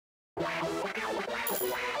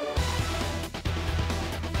Hello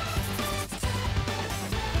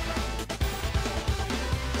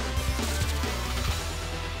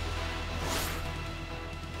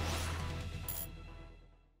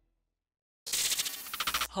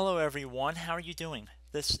everyone, how are you doing?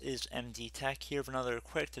 This is MD Tech here with another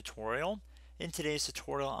quick tutorial. In today's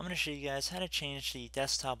tutorial, I'm going to show you guys how to change the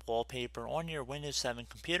desktop wallpaper on your Windows 7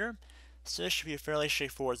 computer. So this should be a fairly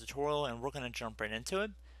straightforward tutorial and we're going to jump right into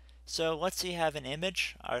it. So let's say you have an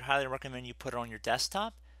image. I would highly recommend you put it on your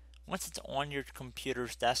desktop. Once it's on your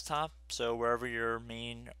computer's desktop, so wherever your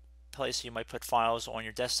main place you might put files on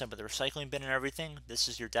your desktop with the recycling bin and everything, this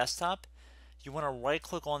is your desktop. You want to right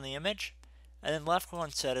click on the image and then left click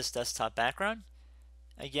on Set as Desktop Background.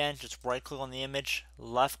 Again, just right click on the image,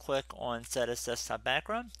 left click on Set as Desktop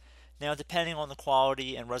Background. Now, depending on the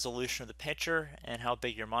quality and resolution of the picture and how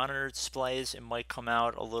big your monitor displays, it might come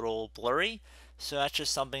out a little blurry. So that's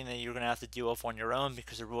just something that you're going to have to deal with on your own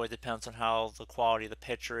because it really depends on how the quality of the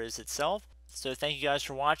picture is itself. So thank you guys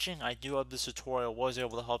for watching. I do hope this tutorial was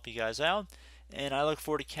able to help you guys out, and I look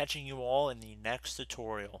forward to catching you all in the next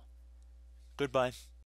tutorial. Goodbye.